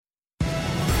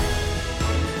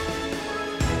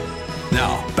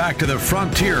back to the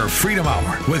Frontier Freedom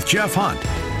Hour with Jeff Hunt,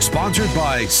 sponsored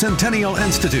by Centennial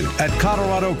Institute at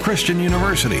Colorado Christian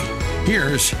University.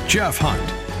 Here's Jeff Hunt.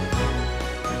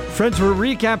 Friends, we're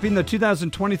recapping the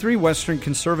 2023 Western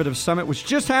Conservative Summit, which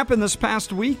just happened this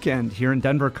past weekend here in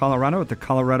Denver, Colorado at the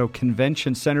Colorado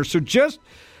Convention Center. So just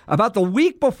about the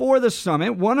week before the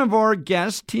summit, one of our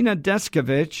guests, Tina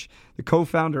Descovich, the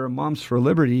co-founder of Moms for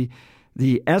Liberty,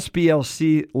 the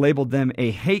SBLC labeled them a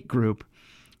hate group.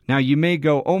 Now, you may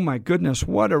go, oh my goodness,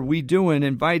 what are we doing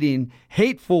inviting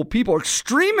hateful people,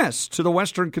 extremists, to the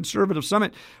Western Conservative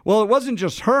Summit? Well, it wasn't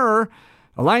just her.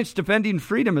 Alliance Defending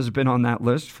Freedom has been on that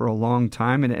list for a long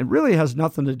time, and it really has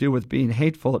nothing to do with being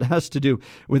hateful. It has to do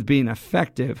with being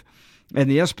effective. And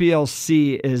the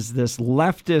SPLC is this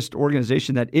leftist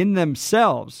organization that in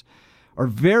themselves are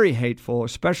very hateful,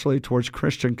 especially towards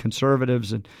Christian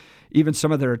conservatives, and even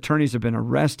some of their attorneys have been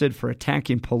arrested for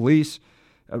attacking police.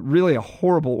 Really a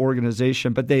horrible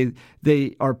organization, but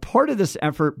they are part of this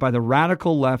effort by the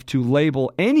radical left to label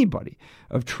anybody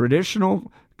of traditional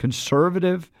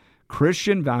conservative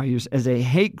Christian values as a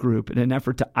hate group in an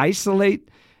effort to isolate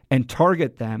and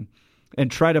target them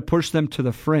and try to push them to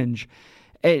the fringe.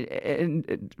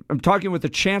 And I'm talking with the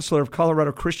Chancellor of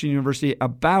Colorado Christian University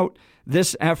about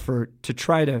this effort to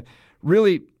try to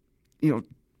really,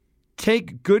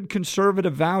 take good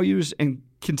conservative values and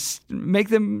make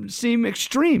them seem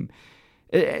extreme.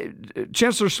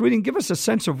 Chancellor Sweeting, give us a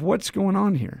sense of what's going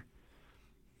on here.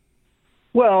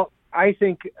 Well, I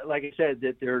think, like I said,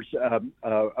 that there's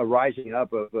a rising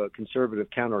up of a conservative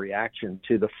counterreaction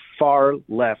to the far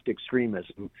left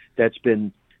extremism that's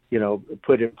been,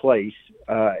 put in place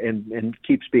and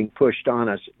keeps being pushed on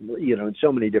us, in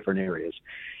so many different areas.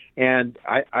 And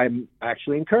I'm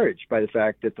actually encouraged by the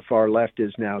fact that the far left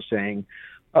is now saying,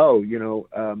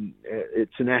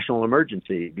 it's a national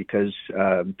emergency because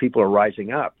people are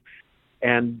rising up.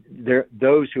 And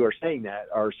those who are saying that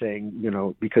are saying,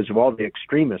 because of all the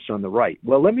extremists on the right.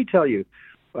 Well, let me tell you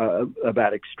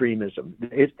about extremism.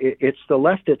 It's the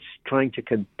left that's trying to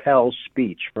compel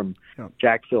speech from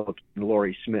Jack Phillips and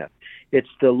Lori Smith. It's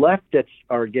the left that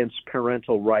are against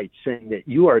parental rights, saying that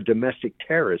you are a domestic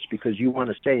terrorist because you want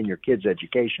to stay in your kids'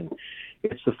 education.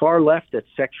 It's the far left that's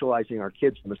sexualizing our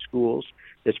kids in the schools,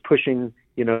 that's pushing,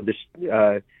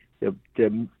 the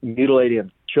mutilating of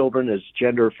children as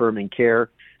gender-affirming care,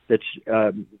 that's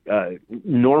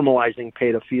normalizing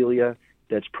pedophilia,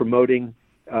 that's promoting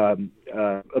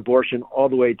abortion all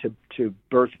the way to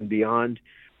birth and beyond.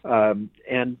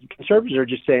 And conservatives are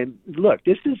just saying, look,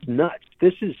 this is nuts.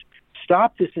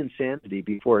 Stop this insanity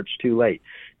before it's too late.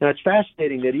 Now, it's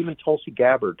fascinating that even Tulsi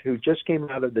Gabbard, who just came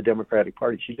out of the Democratic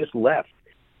Party, she just left,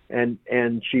 and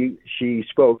she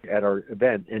spoke at our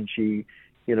event, and she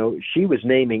was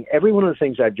naming every one of the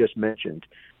things I've just mentioned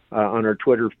on her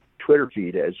Twitter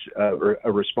feed as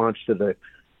a response to the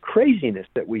craziness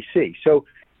that we see. So,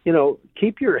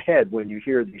 keep your head when you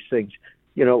hear these things.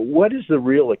 What is the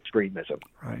real extremism?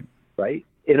 Right?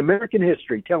 In American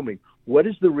history, tell me, what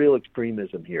is the real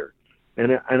extremism here?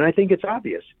 And I think it's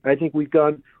obvious. I think we've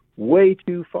gone way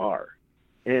too far,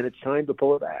 and it's time to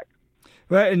pull it back.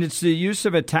 Right, and it's the use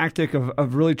of a tactic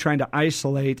of really trying to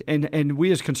isolate, and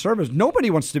we as conservatives, nobody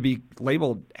wants to be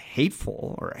labeled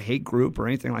hateful or a hate group or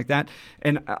anything like that.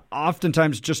 And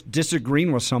oftentimes just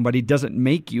disagreeing with somebody doesn't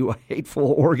make you a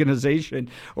hateful organization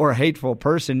or a hateful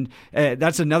person.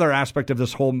 That's another aspect of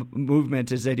this whole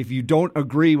movement, is that if you don't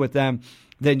agree with them,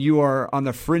 then you are on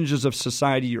the fringes of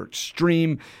society. You're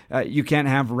extreme. You can't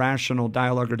have rational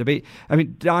dialogue or debate. I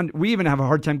mean, Don, we even have a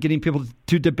hard time getting people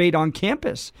to debate on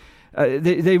campus.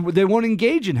 They won't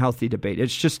engage in healthy debate.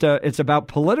 It's just it's about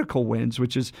political wins,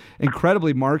 which is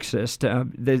incredibly Marxist.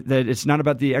 That it's not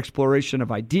about the exploration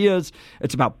of ideas.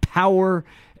 It's about power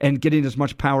and getting as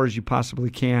much power as you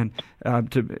possibly can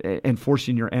and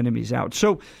forcing your enemies out.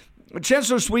 So,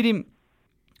 Chancellor Sweeting,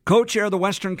 co-chair of the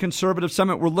Western Conservative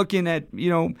Summit, we're looking at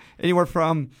anywhere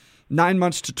from 9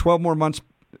 months to 12 more months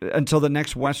until the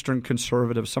next Western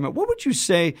Conservative Summit. What would you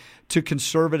say to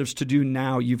conservatives to do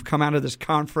now? You've come out of this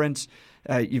conference.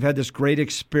 You've had this great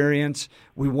experience.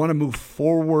 We want to move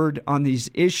forward on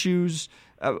these issues.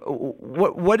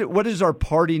 What is our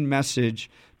parting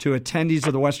message to attendees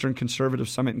of the Western Conservative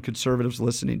Summit and conservatives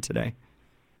listening today?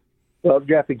 Well,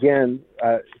 Jeff, again,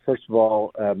 first of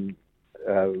all,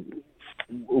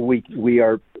 we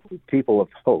are people of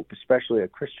hope, especially a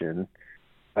Christian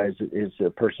is a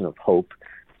person of hope.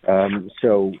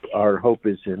 So our hope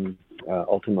is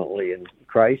ultimately in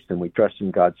Christ, and we trust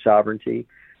in God's sovereignty.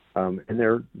 And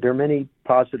there are many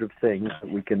positive things that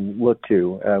we can look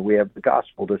to. We have the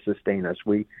gospel to sustain us.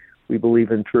 We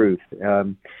believe in truth,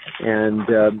 and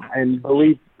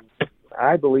believe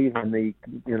I believe in the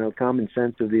common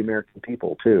sense of the American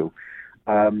people too.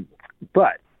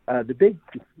 But the big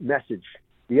message,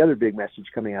 the other big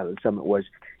message coming out of the summit was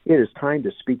it is time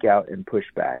to speak out and push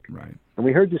back. Right. And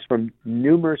we heard this from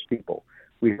numerous people.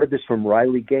 We heard this from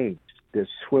Riley Gaines, this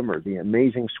swimmer, the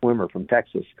amazing swimmer from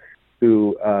Texas,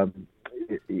 who was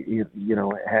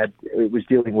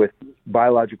dealing with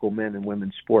biological men and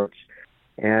women's sports,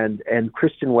 and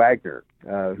Kristen Wagner,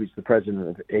 who's the president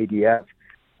of ADF.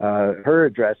 Her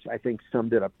address, I think,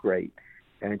 summed it up great.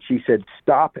 And she said,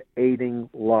 "Stop aiding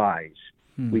lies.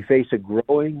 We face a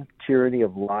growing tyranny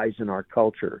of lies in our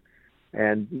culture,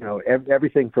 and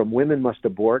everything from women must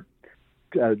abort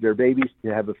their babies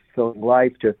to have a fulfilling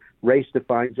life, to race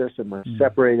defines us and must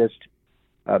separate us.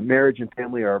 Marriage and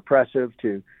family are oppressive.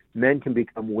 To men can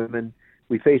become women.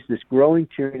 We face this growing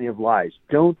tyranny of lies.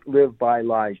 Don't live by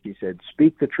lies," she said.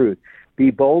 "Speak the truth. Be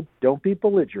bold. Don't be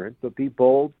belligerent, but be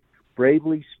bold.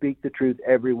 Bravely speak the truth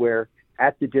everywhere,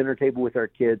 at the dinner table with our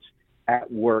kids,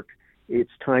 at work.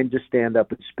 It's time to stand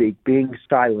up and speak. Being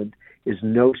silent is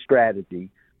no strategy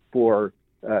for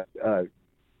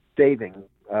saving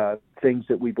things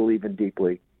that we believe in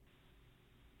deeply."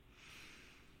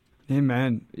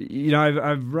 Amen.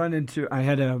 I've run into, I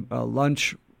had a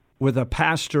lunch with a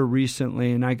pastor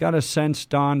recently, and I got a sense,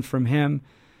 Don, from him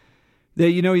that,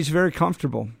 he's very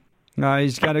comfortable.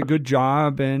 He's got a good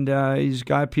job, and he's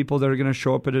got people that are going to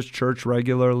show up at his church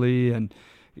regularly, and,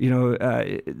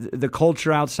 the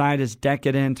culture outside is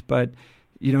decadent, but,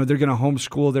 they're going to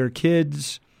homeschool their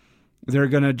kids. They're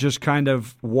going to just kind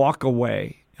of walk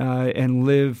away and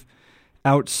live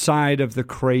outside of the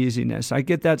craziness. I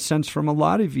get that sense from a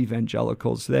lot of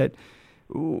evangelicals that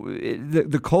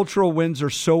the cultural winds are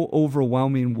so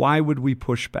overwhelming. Why would we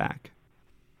push back?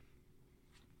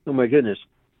 Oh, my goodness.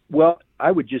 Well,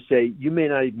 I would just say you may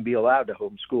not even be allowed to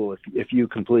homeschool if you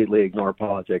completely ignore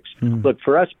politics. Look,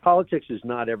 for us, politics is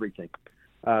not everything.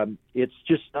 It's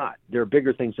just not. There are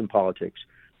bigger things in politics.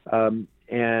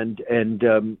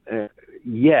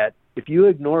 Yet, if you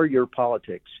ignore your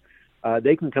politics,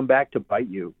 they can come back to bite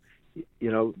you.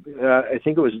 I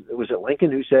think it was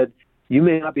Lincoln who said, "You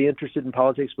may not be interested in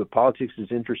politics, but politics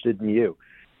is interested in you."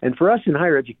 And for us in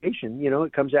higher education,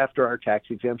 it comes after our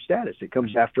tax-exempt status. It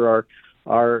comes after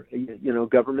our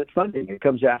government funding. It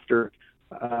comes after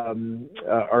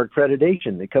our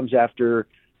accreditation. It comes after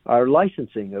our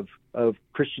licensing of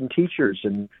Christian teachers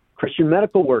and Christian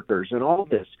medical workers and all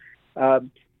this.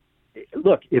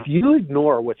 Look, if you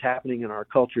ignore what's happening in our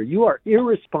culture, you are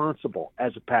irresponsible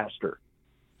as a pastor.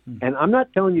 And I'm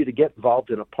not telling you to get involved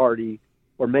in a party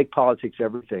or make politics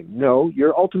everything. No,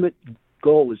 your ultimate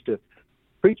goal is to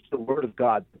preach the word of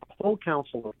God, the whole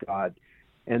counsel of God.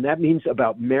 And that means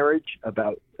about marriage,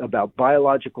 about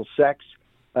biological sex,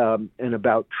 and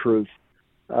about truth.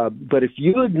 But if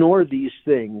you ignore these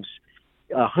things,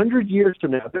 100 years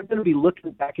from now, they're going to be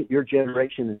looking back at your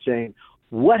generation and saying,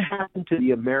 "What happened to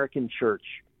the American church?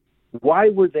 Why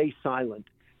were they silent?"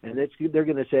 And they're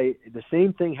going to say, "The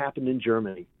same thing happened in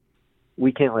Germany.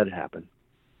 We can't let it happen."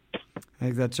 I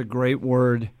think that's a great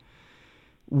word.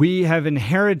 We have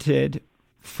inherited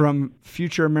from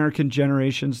future American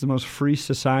generations the most free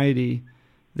society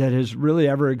that has really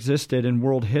ever existed in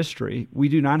world history. We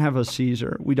do not have a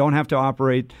Caesar. We don't have to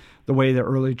operate the way the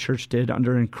early church did,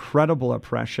 under incredible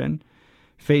oppression,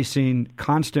 facing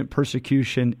constant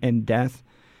persecution and death.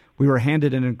 We were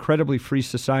handed an incredibly free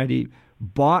society,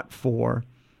 bought for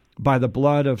by the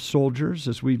blood of soldiers,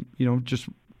 as we just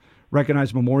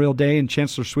recognize Memorial Day. And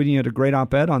Chancellor Sweeting had a great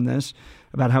op-ed on this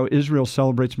about how Israel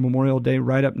celebrates Memorial Day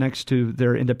right up next to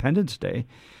their Independence Day.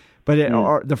 But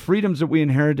the freedoms that we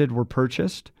inherited were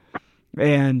purchased,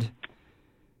 and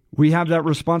we have that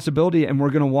responsibility, and we're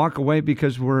going to walk away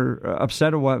because we're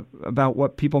upset about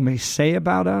what people may say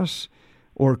about us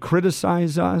or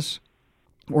criticize us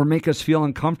or make us feel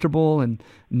uncomfortable in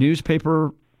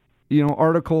newspaper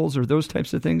articles or those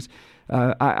types of things.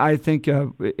 I think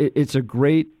it's a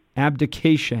great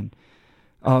abdication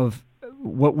of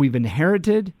what we've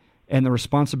inherited and the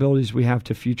responsibilities we have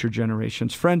to future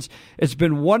generations. Friends, it's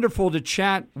been wonderful to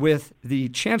chat with the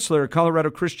Chancellor of Colorado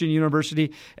Christian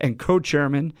University and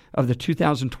co-chairman of the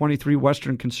 2023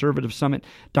 Western Conservative Summit,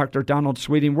 Dr. Donald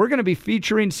Sweeting. We're going to be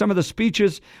featuring some of the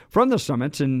speeches from the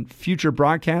summits in future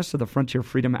broadcasts of the Frontier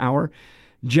Freedom Hour.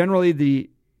 Generally, the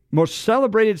most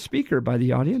celebrated speaker by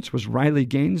the audience was Riley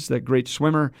Gaines, that great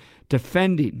swimmer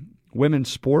defending women's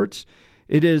sports.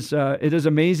 It is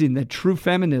amazing that true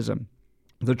feminism,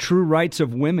 the true rights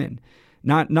of women,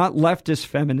 not leftist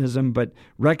feminism, but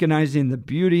recognizing the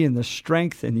beauty and the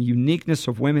strength and the uniqueness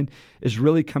of women, is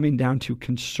really coming down to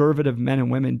conservative men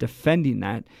and women defending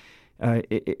that.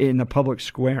 in the public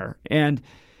square. And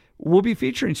we'll be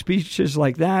featuring speeches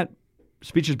like that,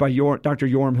 speeches by Dr.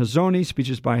 Yoram Hazony,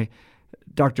 speeches by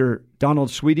Dr. Donald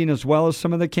Sweeting, as well as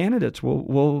some of the candidates.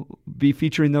 We'll be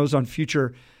featuring those on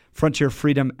future Frontier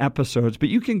Freedom episodes. But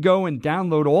you can go and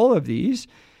download all of these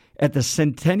at the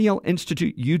Centennial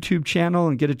Institute YouTube channel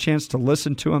and get a chance to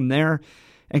listen to them there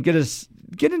and get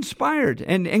inspired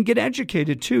and get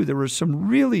educated too. There were some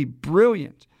really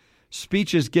brilliant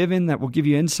speeches given that will give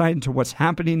you insight into what's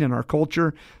happening in our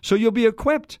culture, so you'll be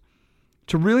equipped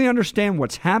to really understand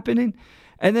what's happening.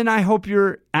 And then I hope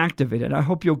you're activated. I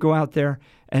hope you'll go out there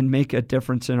and make a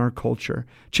difference in our culture.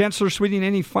 Chancellor Sweeting,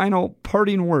 any final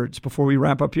parting words before we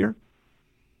wrap up here?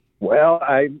 Well,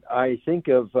 I think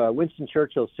of Winston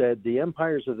Churchill said, the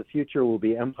empires of the future will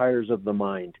be empires of the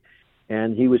mind.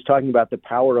 And he was talking about the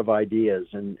power of ideas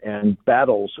and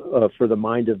battles for the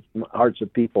mind of hearts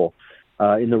of people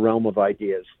in the realm of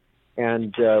ideas.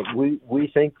 And we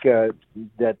think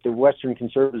that the Western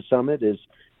Conservative Summit is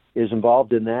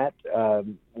involved in that.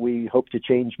 We hope to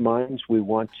change minds. We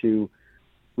want to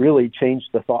really change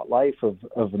the thought life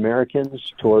of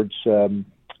Americans towards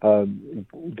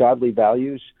godly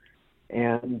values.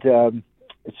 And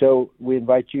so we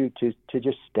invite you to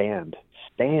just stand.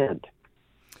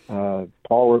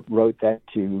 Paul wrote that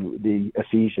to the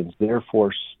Ephesians.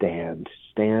 Therefore, stand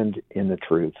in the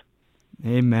truth.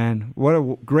 Amen. What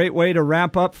a great way to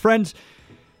wrap up. Friends,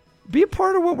 be a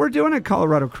part of what we're doing at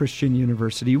Colorado Christian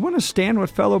University. You want to stand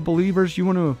with fellow believers. You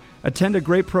want to attend a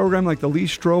great program like the Lee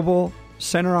Strobel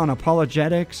Center on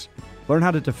Apologetics. Learn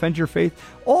how to defend your faith.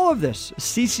 All of this,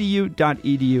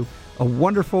 ccu.edu, a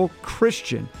wonderful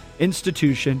Christian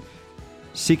institution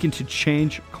seeking to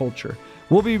change culture.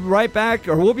 We'll be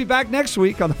back next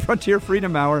week on the Frontier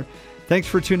Freedom Hour. Thanks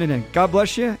for tuning in. God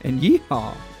bless you, and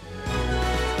yeehaw.